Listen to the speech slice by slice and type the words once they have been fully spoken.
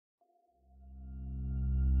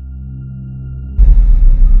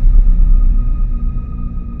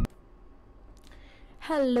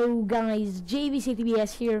Hello guys,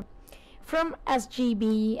 JVCTBS here from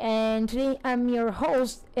SGB, and today I'm your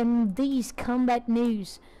host in these combat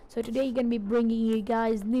news. So today I'm gonna be bringing you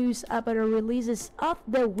guys news about the releases of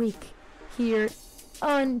the week here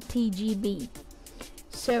on TGB.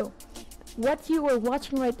 So what you are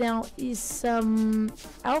watching right now is some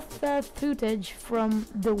alpha footage from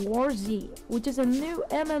the WarZ, which is a new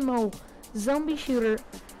MMO zombie shooter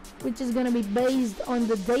which is gonna be based on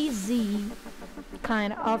the DayZ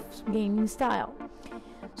kind of gaming style.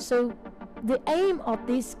 So the aim of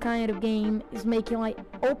this kind of game is making like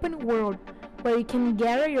open world where you can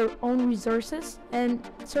gather your own resources and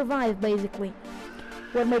survive basically.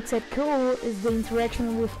 What makes it cool is the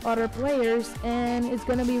interaction with other players, and it's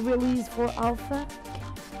gonna be released for alpha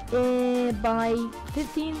by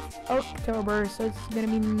 15th October, so it's gonna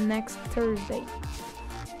be next Thursday.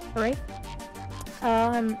 Alright.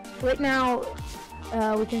 Right now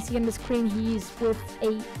we can see on the screen he's with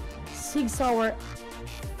a 6-hour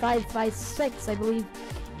 556 I believe,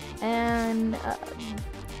 and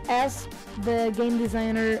as the game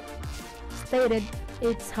designer stated,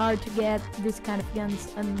 it's hard to get this kind of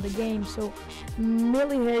guns in the game, so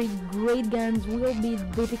military grade guns will be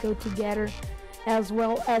difficult to gather, as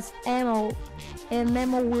well as ammo, and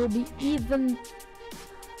ammo will be even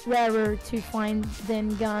rarer to find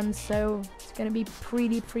than guns, so it's gonna be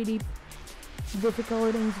pretty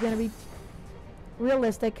difficult, and it's gonna be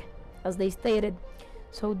realistic as they stated.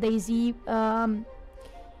 So DayZ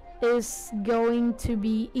is going to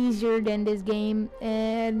be easier than this game,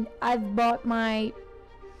 and I've bought my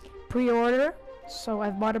pre-order, so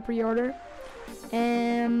I've bought a pre-order,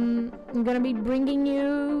 and I'm gonna be bringing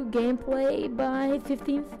you gameplay by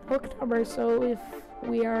 15th October, so if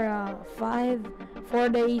we are 4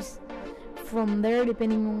 days from there,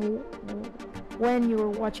 depending on when you're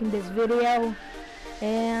watching this video.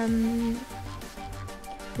 And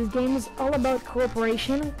this game is all about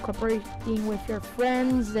cooperating with your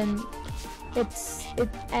friends, and it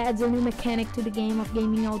adds a new mechanic to the game of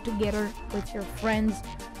gaming all together with your friends.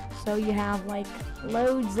 So you have like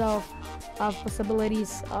loads of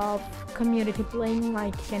possibilities of community playing,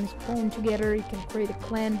 like you can spawn together, you can create a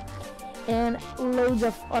clan, and loads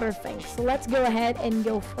of other things. So let's go ahead and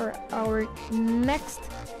go for our next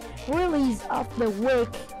release of the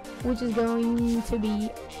week, which is going to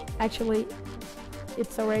be, actually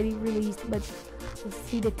it's already released, but let's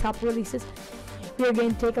see the top releases. We are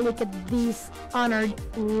going to take a look at Dishonored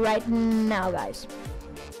right now, guys.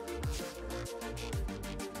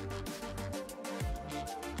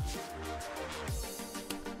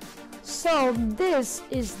 So this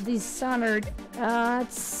is Dishonored.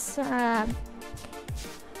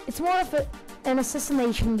 It's more of an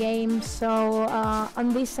assassination game. So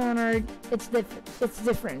on Dishonored, it's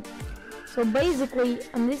different. So basically,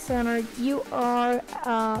 on Dishonored, you are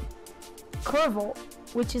Corval,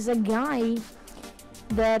 which is a guy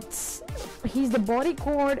he's the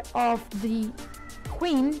bodyguard of the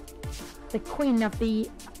queen of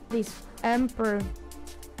this emperor,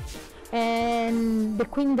 and the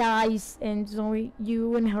queen dies, and it's only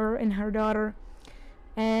you and her daughter,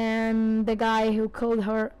 and the guy who killed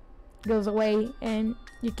her goes away, and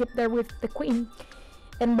you keep there with the queen,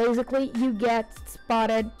 and basically you get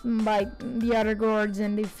spotted by the other guards,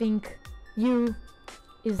 and they think you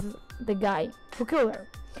is the guy who killed her.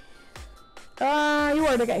 You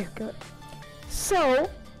are the guy who killed her. So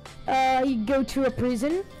you go to a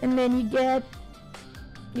prison, and then you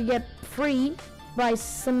get free by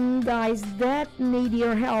some guys that need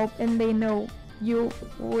your help, and they know you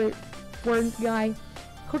were the guy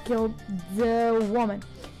who killed the woman.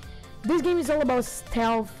 This game is all about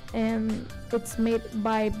stealth, and it's made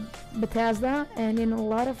by Bethesda, and in a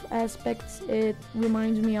lot of aspects it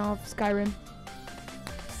reminds me of Skyrim.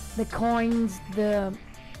 The coins, the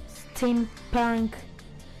steampunk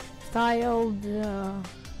style,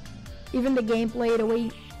 even the gameplay, the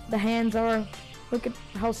way the hands are, look at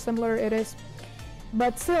how similar it is.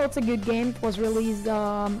 But still, it's a good game. It was released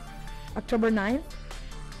October 9th,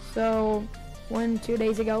 so 1-2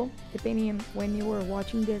 days ago, depending on when you were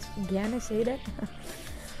watching this. Again, I say that.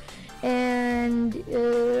 And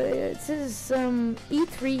this is some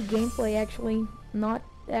E3 gameplay, actually, not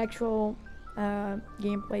actual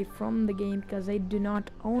gameplay from the game, because I do not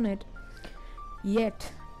own it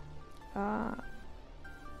yet.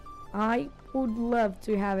 I would love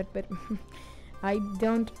to have it, but I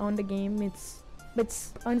don't own the game.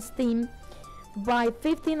 It's on Steam by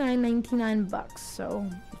 $59.99. So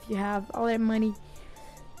if you have all that money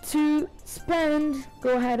to spend,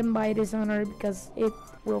 go ahead and buy Dishonored, because it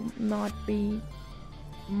will not be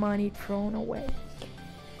money thrown away.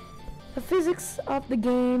 The physics of the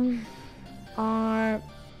game are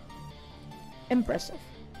impressive.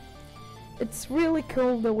 It's really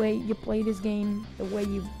cool the way you play this game, the way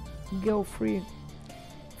you go through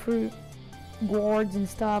guards and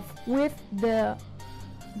stuff with the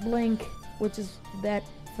blink, which is that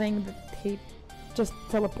thing that he just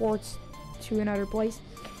teleports to another place.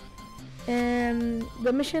 And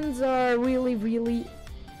the missions are really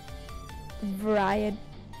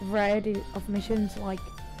variety of missions. Like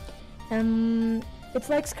it's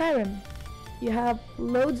like Skyrim. You have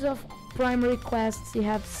loads of primary quests, you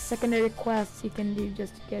have secondary quests you can do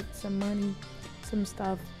just to get some money, some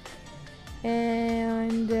stuff.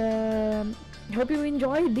 And hope you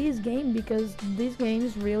enjoyed this game, because this game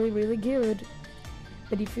is really good.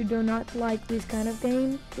 But if you do not like this kind of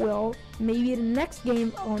game, well, maybe the next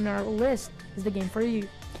game on our list is the game for you.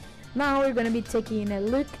 Now we're gonna be taking a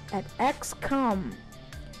look at XCOM,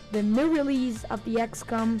 the new release of the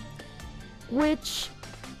XCOM, which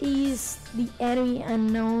is the enemy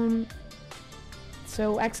unknown.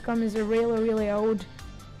 So XCOM is a really old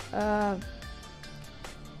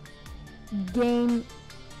game,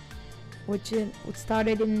 which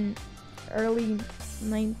started in early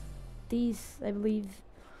 90s, I believe.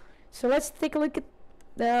 So let's take a look at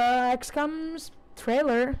the XCOM's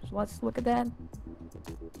trailer. So let's look at that.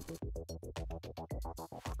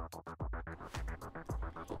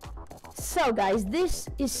 So guys, this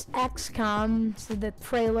is XCOM. So the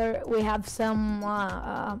trailer, we have some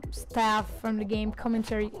staff from the game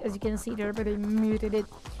commentary, as you can see there, but I muted it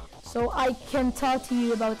so I can talk to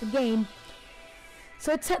you about the game.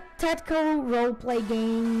 So it's a tactical role-play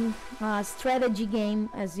game, strategy game,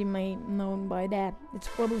 as you may know by that. It's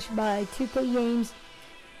published by 2K Games,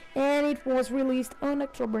 and it was released on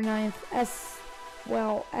October 9th, as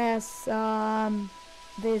well as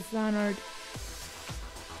Dishonored.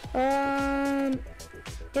 In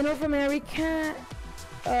North America,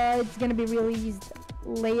 it's gonna be released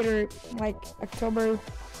later, like October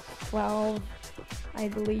 12th, I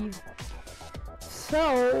believe.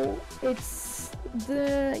 So it's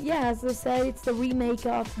as I said, it's the remake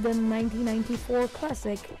of the 1994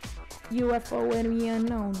 classic UFO Enemy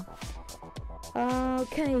Unknown.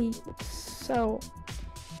 Okay, so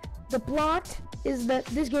the plot is that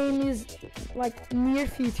this game is like near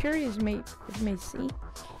future, as you may see.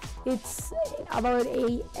 It's about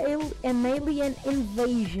an alien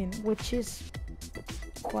invasion, which is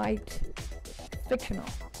quite fictional.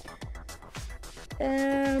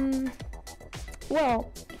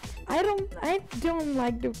 Well, I don't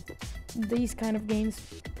like these kind of games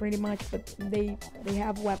pretty much, but they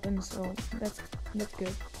have weapons, so that's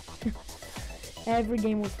good. Every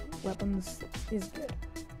game with weapons is good.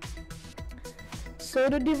 So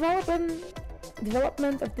the development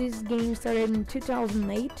of this game started in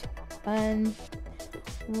 2008, and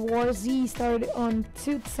WarZ started on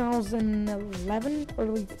 2011,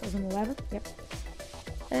 early 2011. Yep.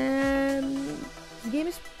 And the game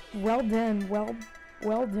is well done.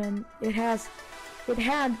 It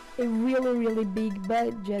had a really big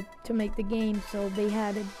budget to make the game, so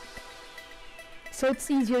it's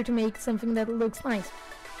easier to make something that looks nice.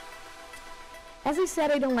 As I said,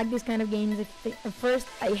 I don't like this kind of games. At first,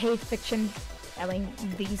 I hate fiction. I mean,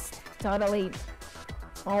 these totally.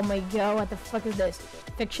 Oh my god, what the fuck is this?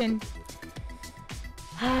 Fiction.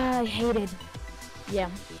 I hate it. Yeah,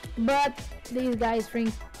 but these guys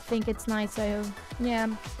think it's nice, so yeah,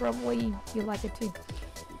 probably you like it too.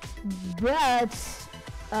 But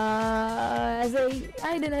as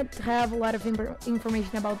I didn't have a lot of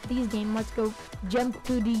information about this game, let's go jump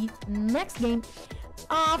to the next game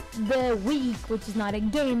of the week, which is not a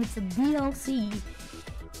game, it's a DLC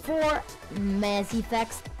for Mass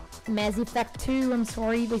Effect 2. I'm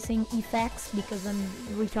sorry by saying effects because I'm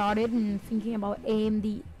retarded and thinking about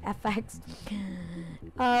AMD FX.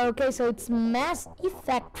 Okay, so it's Mass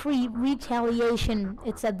Effect 3 Retaliation.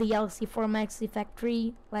 It's a DLC for Mass Effect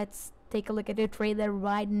 3. Let's take a look at the trailer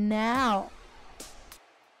right now.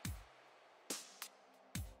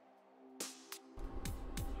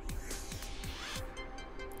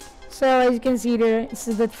 So as you can see there, this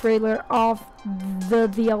is the trailer of the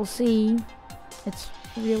DLC. It's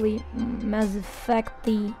really Mass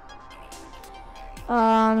Effect-y.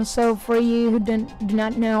 So for you who do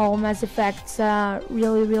not know, Mass Effect's a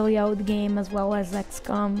really old game, as well as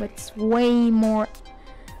XCOM, but it's way more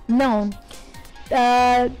known.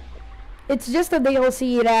 It's just a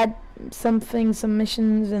DLC. It had some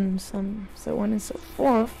missions, and so on and so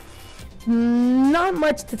forth. Not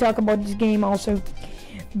much to talk about this game also.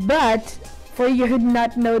 But for you who do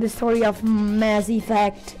not know the story of Mass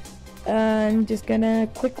Effect, I'm just gonna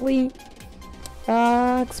quickly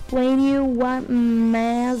explain you what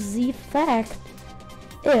Mass Effect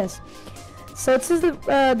is. So this is the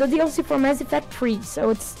DLC for Mass Effect 3. So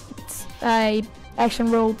it's a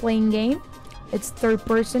action role-playing game. It's third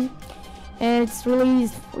person, and it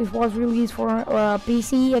was released for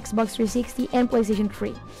PC, Xbox 360, and PlayStation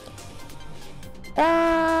 3.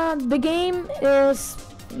 The game is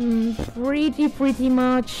pretty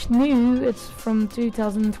much new. It's from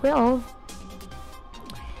 2012,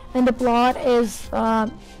 and the plot is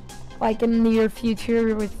like in the near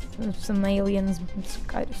future with some aliens, some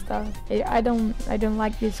kind of stuff. I don't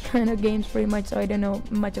like this kind of games very much, so I don't know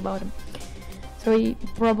much about them. So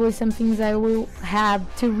probably some things I will have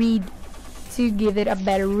to read to give it a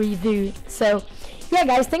better review. So yeah,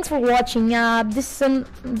 guys, thanks for watching. This is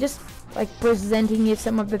just like presenting you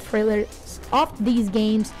some of the trailers of these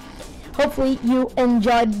games. Hopefully you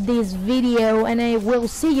enjoyed this video, and I will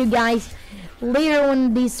see you guys later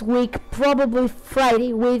on this week, probably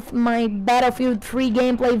Friday, with my Battlefield 3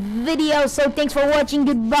 gameplay video. So thanks for watching.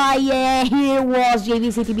 Goodbye. Here was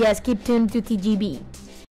JVCTBS. Keep tuned to TGB.